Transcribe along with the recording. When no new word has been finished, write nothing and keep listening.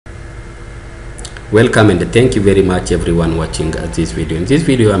Welcome and thank you very much everyone watching this video. In this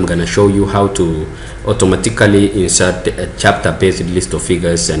video I'm gonna show you how to automatically insert a chapter-based list of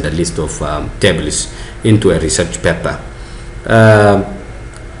figures and a list of tables into a research paper.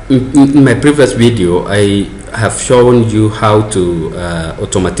 In my previous video I have shown you how to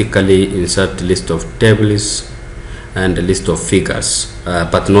automatically insert a list of tables and a list of figures,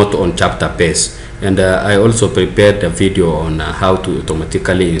 but not on chapter base. And I also prepared a video on how to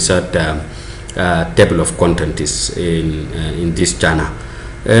automatically insert table of contents in this channel,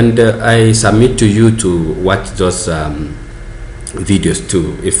 and I submit to you to watch those videos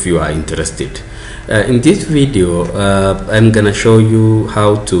too if you are interested. In this video I'm gonna show you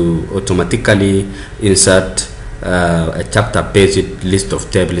how to automatically insert a chapter based list of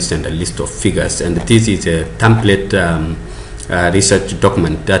tables and a list of figures, and this is a template research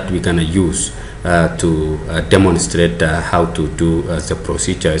document that we're gonna use to demonstrate how to do the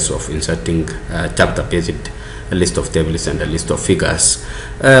procedures of inserting chapter based list of tables and a list of figures.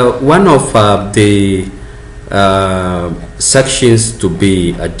 One of the sections to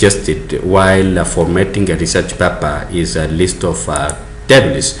be adjusted while formatting a research paper is a list of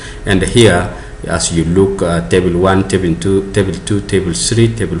tables, and here as you look, table 1, table 2, table 3,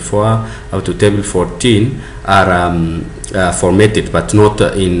 table 4 up to table 14 are formatted, but not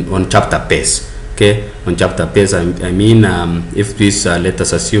on chapter base. Okay, on chapter base I mean if this let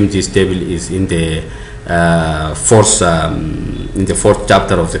us assume this table is in the fourth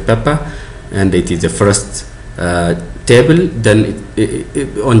chapter of the paper and it is the first table, then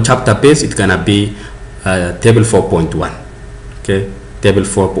on chapter base it's gonna be table 4.1. okay, table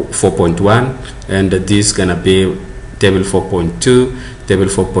 4.1, and this gonna be table 4.2, table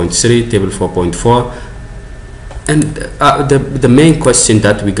 4.3, table 4.4, and the main question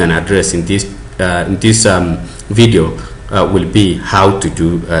that we're gonna address in this video will be how to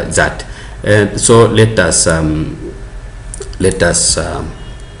do that. And so let us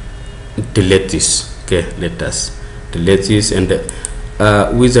delete this. Okay, let us delete this, and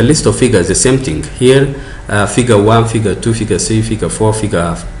with a list of figures the same thing here. Figure 1, figure 2, figure 3, figure 4,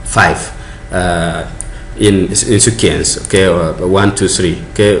 figure 5 in sequence. Okay, 1, 2, 3.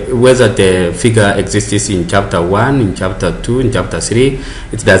 Okay, whether the figure exists in chapter 1, in chapter 2, in chapter 3,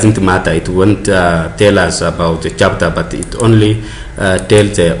 it doesn't matter. It won't tell us about the chapter, but it only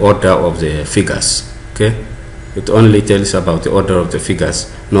tells the order of the figures. Okay, it only tells about the order of the figures,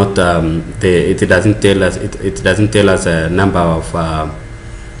 not it doesn't tell us. It doesn't tell us a number of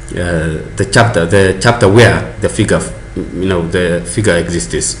the chapter where the figure, the figure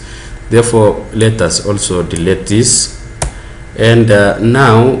exists. Therefore, let us also delete this, and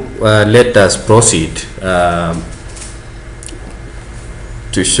now let us proceed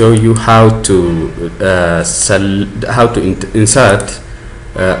to show you how to insert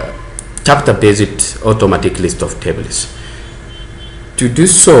chapter-based automatic list of tables. To do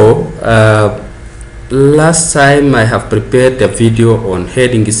so, last time I have prepared a video on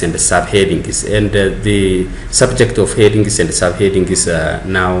headings and subheadings, and the subject of headings and subheadings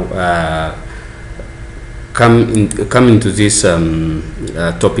now come into this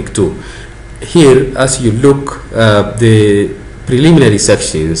topic too. Here, as you look, the preliminary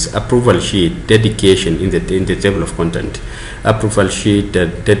sections: approval sheet, dedication in the table of content, approval sheet,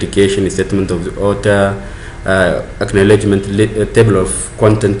 dedication, statement of the author, acknowledgement, table of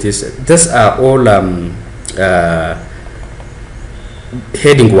contents. These are all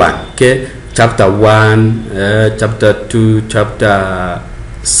heading 1. Okay, chapter 1, chapter 2, chapter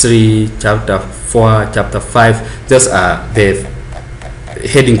 3, chapter 4, chapter 5. These are the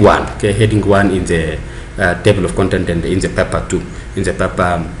heading 1. Okay, heading 1 in the table of content and in the paper 2, in the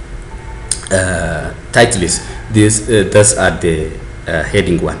paper title list. These are the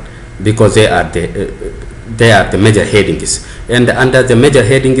heading 1 because they are the major headings, and under the major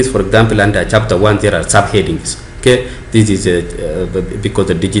headings, for example, under chapter 1 there are subheadings. Okay, this is because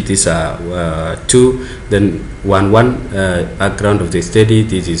the digits are 2, then 1 background of the study.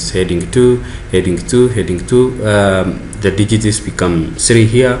 This is heading 2, heading 2, heading 2. The digits become 3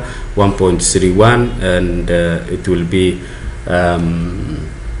 here, 1.31, and it will be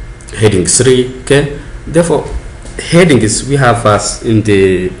heading 3. Okay, therefore headings we have as in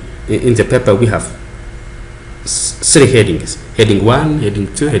the paper we have 3 headings: heading 1, heading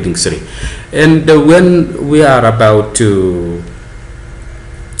 2, heading 3. And when we are about to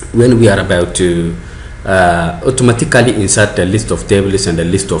automatically insert a list of tables and a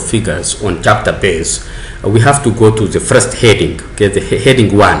list of figures on chapter base, we have to go to the first heading. Okay, the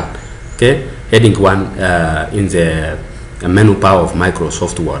heading 1. Okay, heading 1 in the menu bar of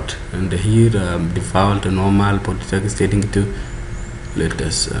Microsoft Word, and here default, normal, politics, heading 2. Let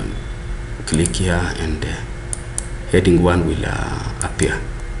us click here, and heading 1 will appear.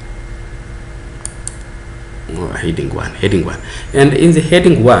 Heading 1, and in the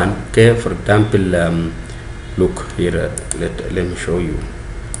heading 1, okay, for example, look here, let me show you.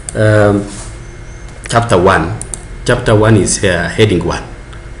 Chapter 1 is heading 1,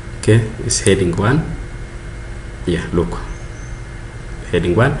 okay, it's heading 1. Yeah, look,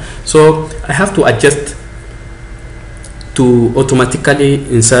 heading 1. So I have to adjust to automatically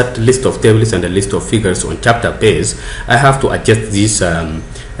insert list of tables and a list of figures on chapter page. I have to adjust this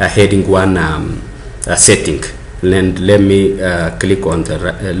heading 1 setting. And let me click on the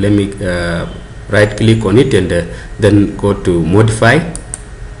right click on it, and then go to modify.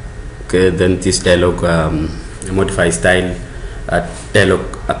 Okay, then this dialog modify style dialog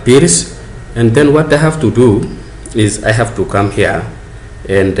appears, and then what I have to do is I have to come here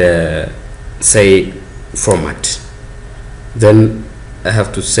and say format. Then I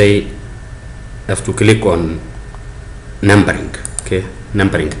have to click on numbering. Okay,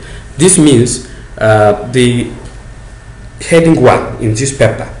 numbering. This means the heading 1 in this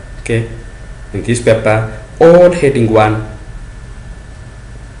paper, okay, in this paper, all heading 1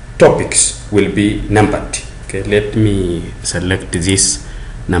 topics will be numbered. Okay, let me select this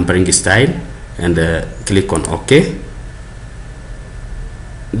numbering style and click on OK.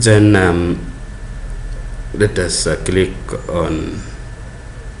 Then let us click on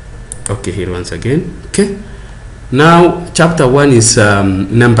OK here once again. Okay, now chapter 1 is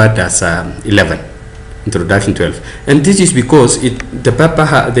numbered as 11, introduction 12, and this is because the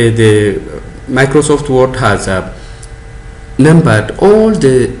paper the Microsoft Word has numbered all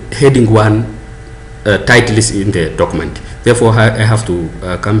the heading 1 titles in the document. Therefore I have to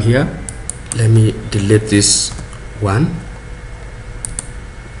come here. Let me delete this one,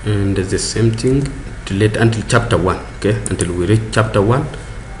 and the same thing, delete until chapter 1. Okay, until we reach chapter 1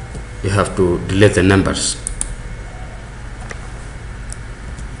 you have to delete the numbers.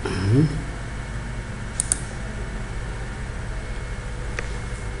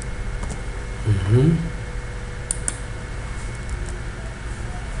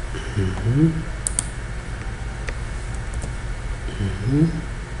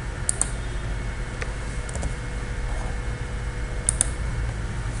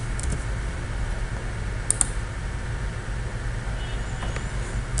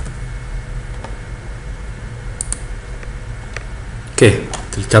 Okay,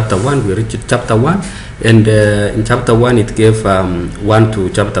 till chapter 1 we reached chapter 1, and in chapter 1 it gave 1 to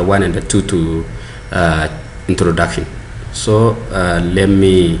chapter 1 and 2 to introduction. So let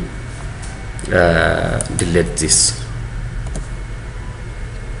me delete this.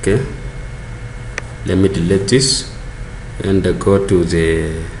 Okay, let me delete this and go to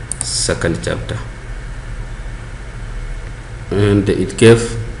the second chapter, and it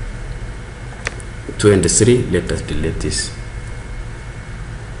gave 2 and 3. Let us delete this.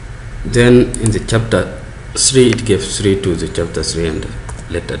 Then in the chapter 3 it gave 3 to the chapter 3, and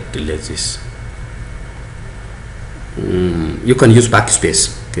let us delete this. You can use backspace.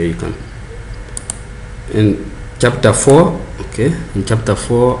 Okay, you can. In chapter 4, okay, in chapter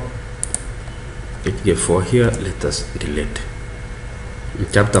 4 it gave 4 here. Let us delete. In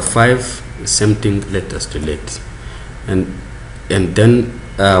chapter 5 same thing. Let us delete. And then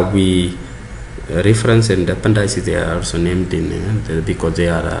we reference and appendices, they are also named in because they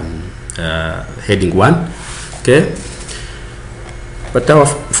are heading 1. Okay, but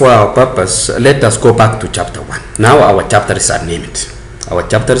for our purpose, let us go back to chapter 1. Now our chapters are named. Our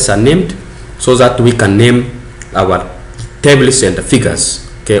chapters are named so that we can name our tables and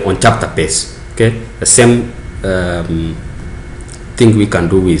figures, okay, on chapter page. Okay, the same thing we can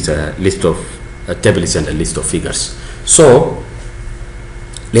do with a list of tables and a list of figures. So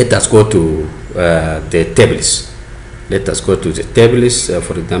let us go to the tables. Let us go to the tables.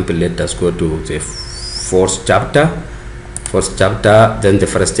 For example, let us go to the fourth chapter, then the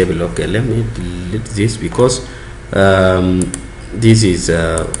first table. Okay, let me delete this because this is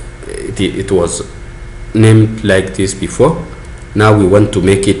it was named like this before. Now we want to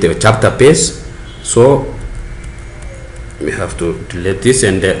make it a chapter page, so we have to delete this,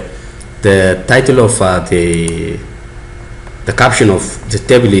 and the title of the caption of the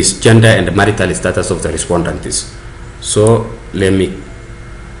table is gender and marital status of the respondents. So let me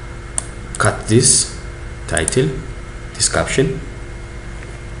cut this title, this caption,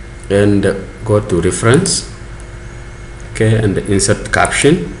 and go to reference. Okay, and insert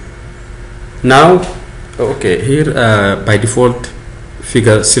caption. Now, okay, here by default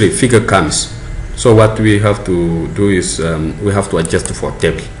figure comes. So what we have to do is we have to adjust for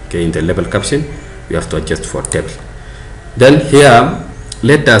table. Okay, in the label caption we have to adjust for table. Then here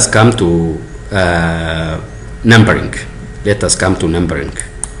let us come to numbering. Let us come to numbering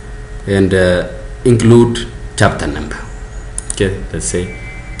and include chapter number. Okay, let's say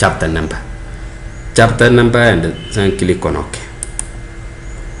chapter number, and then click on OK.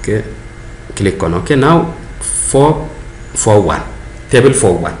 Okay, click on OK. Now 441, table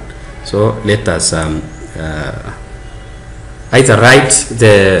 41. So let us either write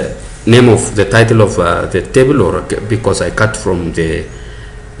the name of the title of the table, or because I cut from the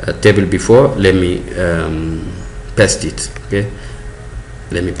table before, let me paste it. Okay,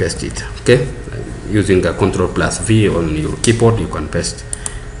 let me paste it. Okay, using a Ctrl+V on your keyboard, you can paste.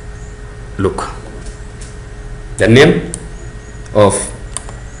 Look, the name of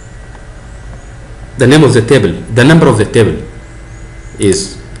the table, the number of the table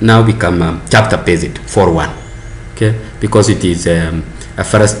is now become chapter page 41. Okay, because it is a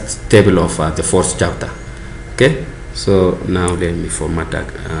first table of the fourth chapter. Okay, so now let me format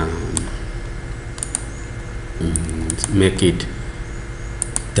make it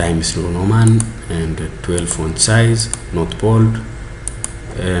Times New Roman and 12 font size, not bold,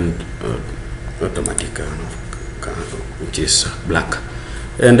 and automatic, which is black.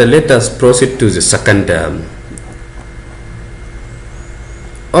 And let us proceed to the second.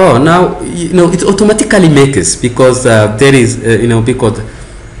 Now it automatically makes, because there is because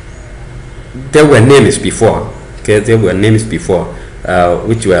there were names before. Okay, there were names before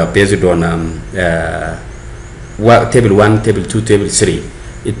which were based on table 1, table 2, table 3.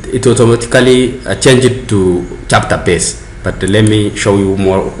 It automatically changed it to chapter base. But let me show you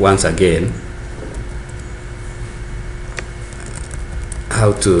more once again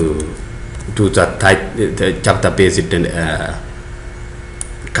how to do that type, the chapter based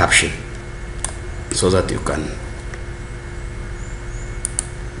caption, so that you can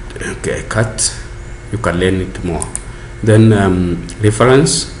cut, you can learn it more. Then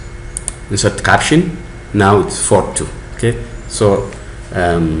reference, insert caption. Now it's 42. Okay, so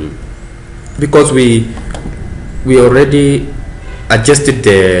because we already adjusted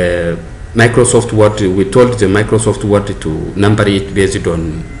the Microsoft Word, we told the Microsoft Word to number it based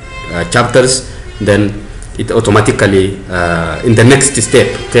on chapters, then it automatically in the next step,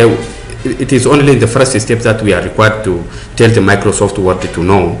 okay, it is only in the first step that we are required to tell the Microsoft Word to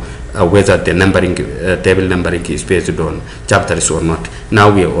know whether the numbering table numbering is based on chapters or not. Now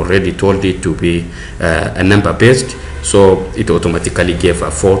we already told it to be a number based, so it automatically gave a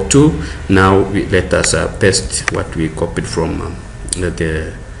 42. Now let us paste what we copied from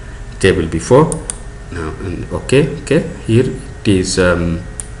the table before. Now okay, here it is.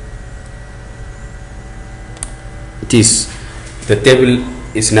 The table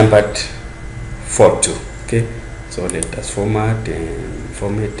is numbered 42. Okay, so let us format and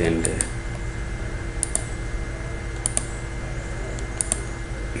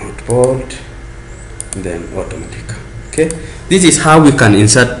not bold, then automatic. Okay, this is how we can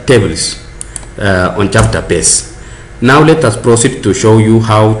insert tables on chapter base. Now let us proceed to show you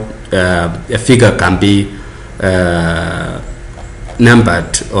how a figure can be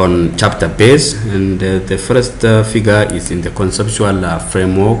numbered on chapter base. And the first figure is in the conceptual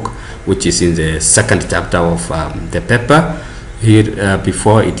framework, which is in the second chapter of the paper. Here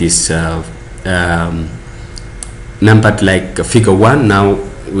before it is numbered like figure 1. Now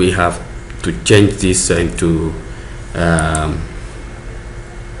we have to change this into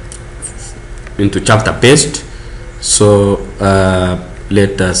chapter based. So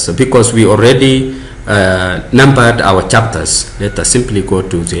let us, because we already numbered our chapters, let us simply go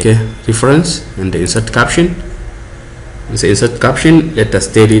to the reference and the insert caption. The insert caption, let us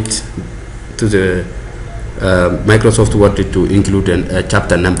tell it to the Microsoft Word to include a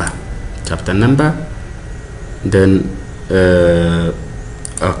chapter number. Then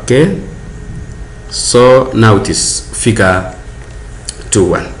okay, so now it is figure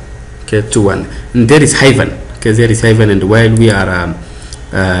 2.1. Okay, 2.1, and there is hyphen. Okay, there is hyphen, and while we are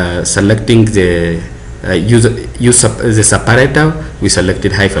selecting the the separator, we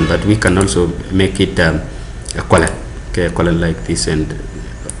selected hyphen, but we can also make it a colon. Okay, a colon like this, and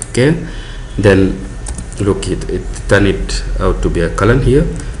okay, then look, it turn it out to be a colon here.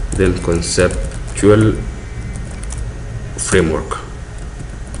 Then conceptual framework.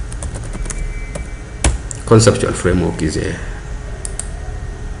 Conceptual framework is a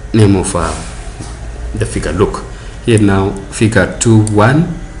name of the figure. Look here now, figure 2.1.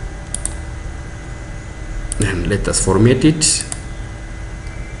 Then let us format it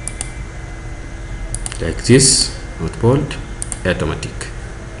like this, not bold, automatic.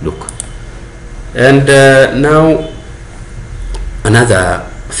 Look, and now another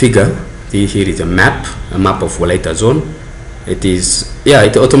figure. Here is a map of Walaita zone. it is, yeah,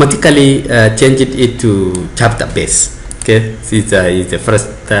 it automatically changed it to chapter base. Okay, this is the first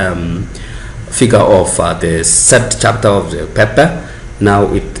figure of the third chapter of the paper.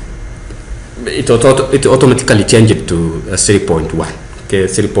 Now it automatically changed to 3.1. Okay,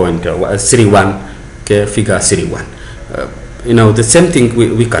 3.31. Okay, figure 31. You know, the same thing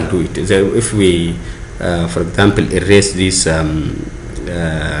we can do it. So if we, for example, erase this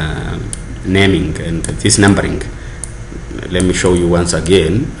naming and this numbering. Let me show you once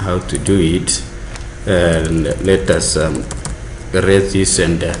again how to do it. And let us erase this,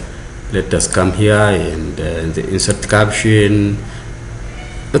 and let us come here and the insert caption.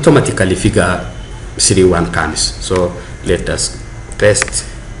 Automatically figure 31 comes. So let us paste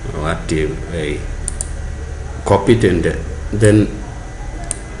what I copied, and then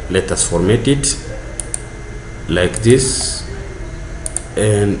let us format it like this,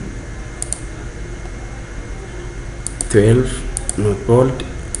 and 12 not bold,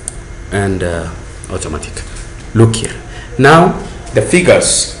 and automatic. Look here. Now the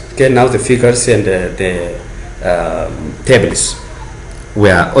figures. Okay, now the figures and the tables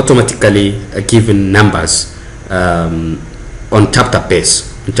were automatically given numbers on chapter base.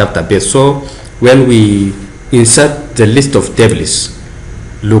 So when we insert the list of tables,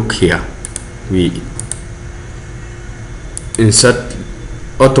 look here, we insert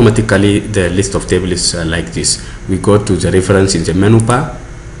automatically the list of tables like this. We go to the reference in the menu bar,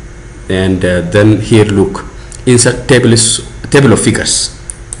 and then here look, insert table of figures.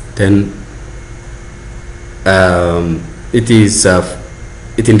 Then it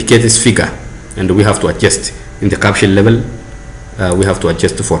indicates figure, and we have to adjust in the caption level. We have to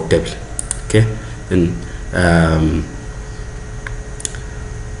adjust for table. Okay, then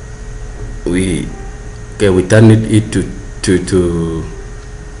we turn it to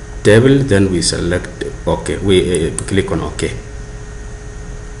table. Then we select OK. We click on OK.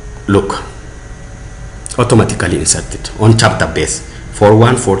 Look, automatically inserted on chapter base.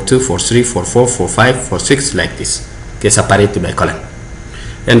 4.1, 4.2, 4.3, 4.4, 4.5, 4.6, like this. Okay, separated by column.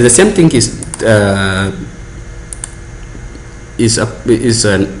 And the same thing is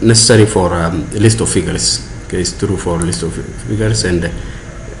necessary for list of figures. Okay, it's true for list of figures, and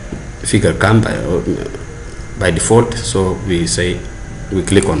figure come by default. So we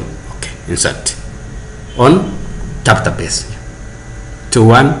click on OK, insert on chapter base.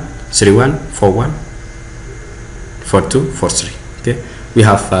 2.1, 3.1, 4.1, 4.2, 4.3. Okay, we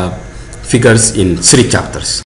have figures in 3 chapters.